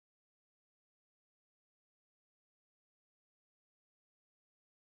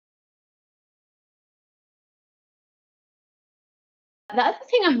The other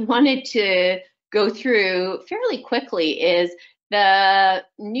thing I wanted to go through fairly quickly is the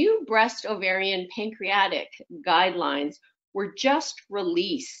new breast, ovarian, pancreatic guidelines were just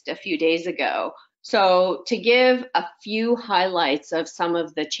released a few days ago. So to give a few highlights of some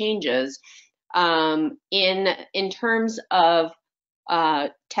of the changes in terms of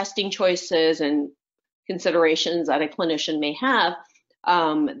testing choices and considerations that a clinician may have,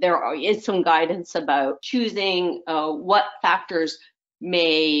 there is some guidance about choosing what factors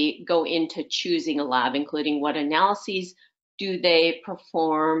may go into choosing a lab, including what analyses do they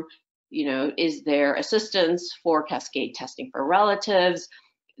perform, is there assistance for cascade testing for relatives.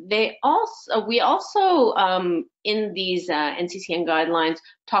 We also in these NCCN guidelines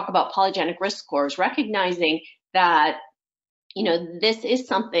talk about polygenic risk scores, recognizing that this is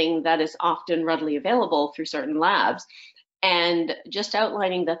something that is often readily available through certain labs, and just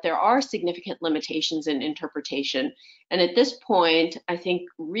outlining that there are significant limitations in interpretation. And at this point, I think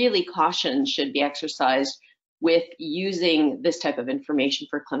really caution should be exercised with using this type of information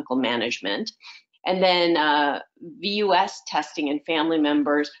for clinical management. And then VUS testing in family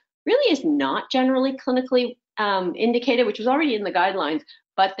members really is not generally clinically indicated, which was already in the guidelines,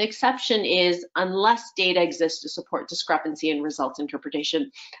 but the exception is unless data exists to support discrepancy in results interpretation.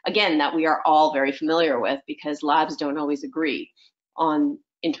 Again, that we are all very familiar with because labs don't always agree on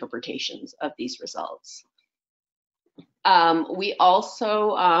interpretations of these results. We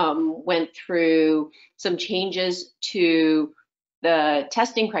also went through some changes to the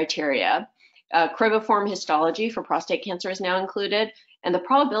testing criteria. Cribiform histology for prostate cancer is now included, and the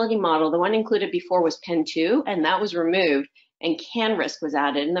probability model, the one included before was PEN2, and that was removed, and CAN-RISK was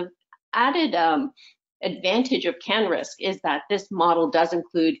added. And the added advantage of CAN-RISK is that this model does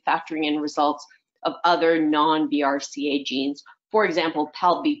include factoring in results of other non-BRCA genes. For example,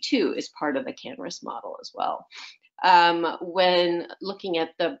 PALB2 is part of the CAN-RISK model as well. When looking at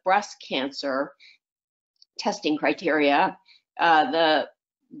the breast cancer testing criteria, the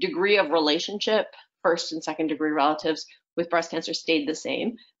degree of relationship, first and second degree relatives with breast cancer stayed the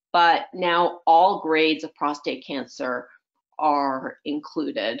same, but now all grades of prostate cancer are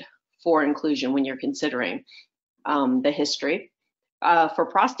included for inclusion when you're considering the history. For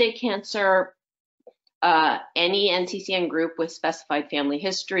prostate cancer, any NCCN group with specified family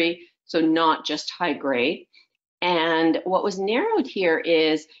history, so not just high grade. And what was narrowed here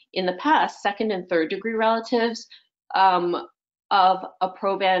is, in the past, second and third degree relatives of a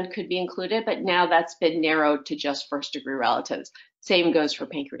proband could be included, but now that's been narrowed to just first degree relatives. Same goes for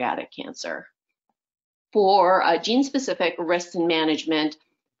pancreatic cancer. For gene-specific risks and management,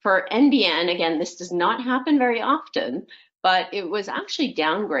 for NBN, again, this does not happen very often, but it was actually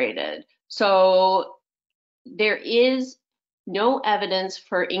downgraded. So there is no evidence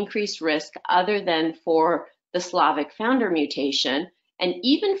for increased risk other than for the Slavic founder mutation. And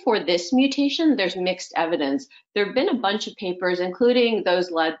even for this mutation, there's mixed evidence. There have been a bunch of papers, including those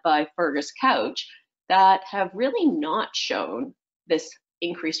led by Fergus Couch, that have really not shown this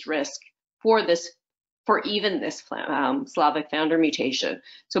increased risk for even this Slavic founder mutation.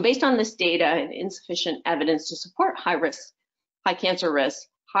 So based on this data and insufficient evidence to support high cancer risk,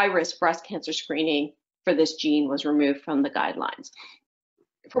 high risk breast cancer screening for this gene was removed from the guidelines.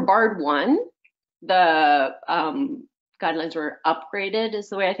 For BARD1, the guidelines were upgraded, is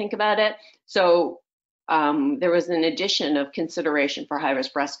the way I think about it. So there was an addition of consideration for high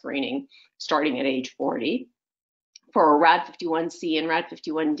risk breast screening starting at age 40. For RAD51C and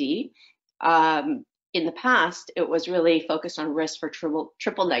RAD51D, in the past, it was really focused on risk for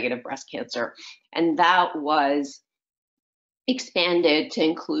triple negative breast cancer, and that was expanded to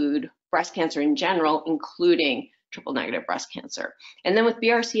include breast cancer in general, including triple negative breast cancer. And then with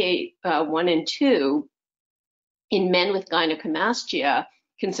BRCA 1 and 2, in men with gynecomastia,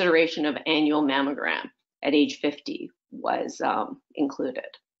 consideration of annual mammogram at age 50 was included.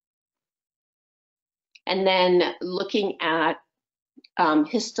 And then looking at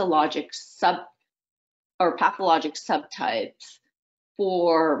histologic or pathologic subtypes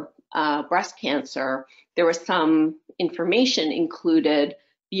for breast cancer, there was some information included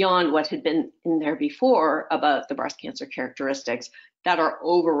beyond what had been in there before about the breast cancer characteristics that are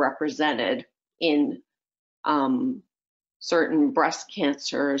overrepresented in certain breast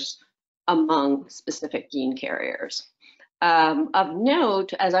cancers among specific gene carriers. Of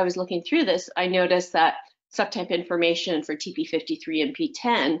note, as I was looking through this, I noticed that subtype information for TP53 and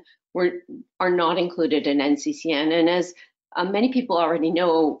P10 are not included in NCCN. And as many people already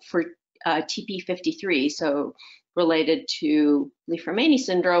know, for TP53, so related to Li-Fraumeni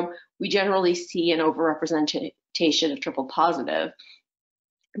syndrome, we generally see an overrepresentation of triple positive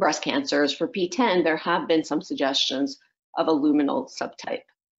breast cancers. For P10, there have been some suggestions of a luminal subtype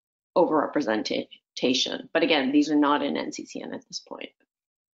overrepresentation. But again, these are not in NCCN at this point.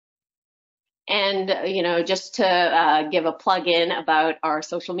 And, just to give a plug-in about our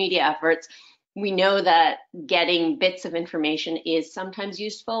social media efforts, we know that getting bits of information is sometimes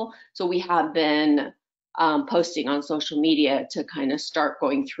useful. So we have been posting on social media to kind of start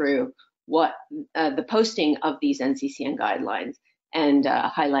going through what the posting of these NCCN guidelines and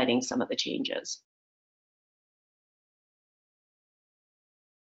highlighting some of the changes.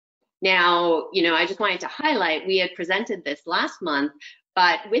 Now, I just wanted to highlight, we had presented this last month,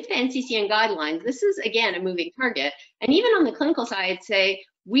 but with the NCCN guidelines, this is, again, a moving target. And even on the clinical side, say,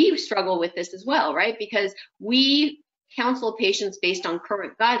 we struggle with this as well, right? Because we counsel patients based on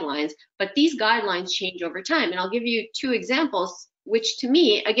current guidelines, but these guidelines change over time. And I'll give you 2 examples, which to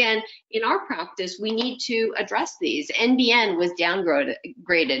me, again, in our practice, we need to address these. NBN was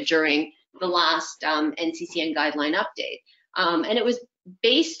downgraded during the last NCCN guideline update. And it was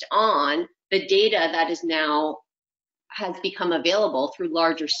based on the data that is now has become available through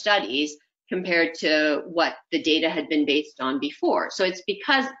larger studies compared to what the data had been based on before. So it's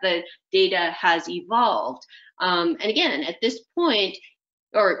because the data has evolved. And again, at this point,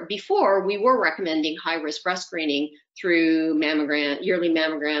 or before, we were recommending high-risk breast screening through yearly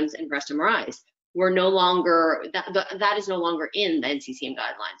mammograms and breast MRIs. We're no longer, that is no longer in the NCCN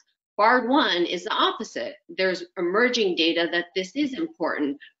guidelines. BARD1 is the opposite. There's emerging data that this is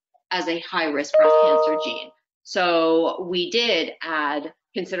important as a high-risk breast cancer gene. So we did add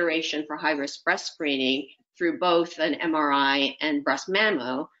consideration for high-risk breast screening through both an MRI and breast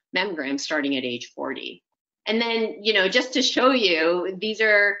mammogram starting at age 40. And then, just to show you, these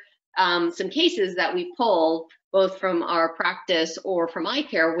are some cases that we pulled both from our practice or from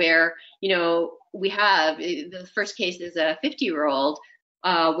ICARE where, we have, the first case is a 50-year-old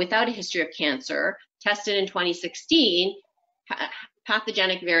without a history of cancer, tested in 2016,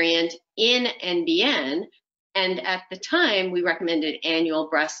 pathogenic variant in NBN, and at the time we recommended annual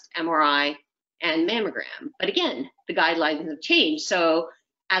breast MRI and mammogram. But again, the guidelines have changed. So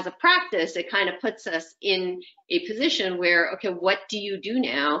as a practice, it kind of puts us in a position where, okay, what do you do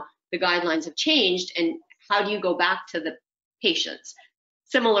now? The guidelines have changed, and how do you go back to the patients?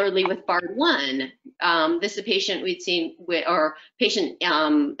 Similarly with BARD1, this is a patient we'd seen with, or patient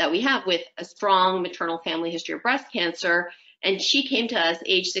that we have with a strong maternal family history of breast cancer, and she came to us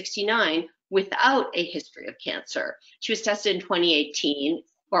age 69 without a history of cancer. She was tested in 2018,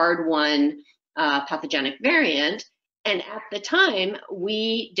 BARD1 pathogenic variant, and at the time,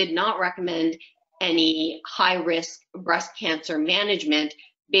 we did not recommend any high-risk breast cancer management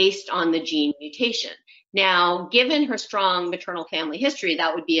based on the gene mutation. Now, given her strong maternal family history,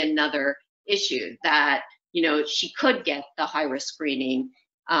 that would be another issue that, she could get the high-risk screening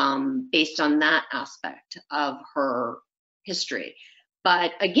based on that aspect of her history.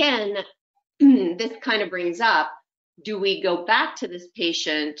 But again, this kind of brings up, do we go back to this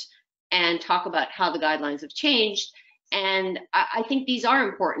patient and talk about how the guidelines have changed? And I think these are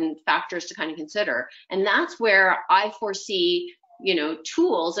important factors to kind of consider. And that's where I foresee,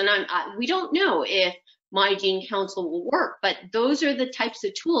 tools, and we don't know if My Gene Council will work, but those are the types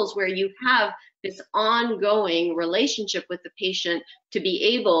of tools where you have this ongoing relationship with the patient to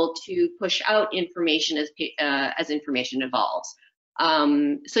be able to push out information as information evolves.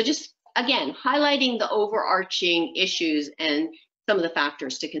 So just, again, highlighting the overarching issues and some of the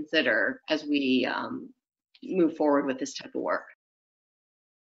factors to consider as we move forward with this type of work.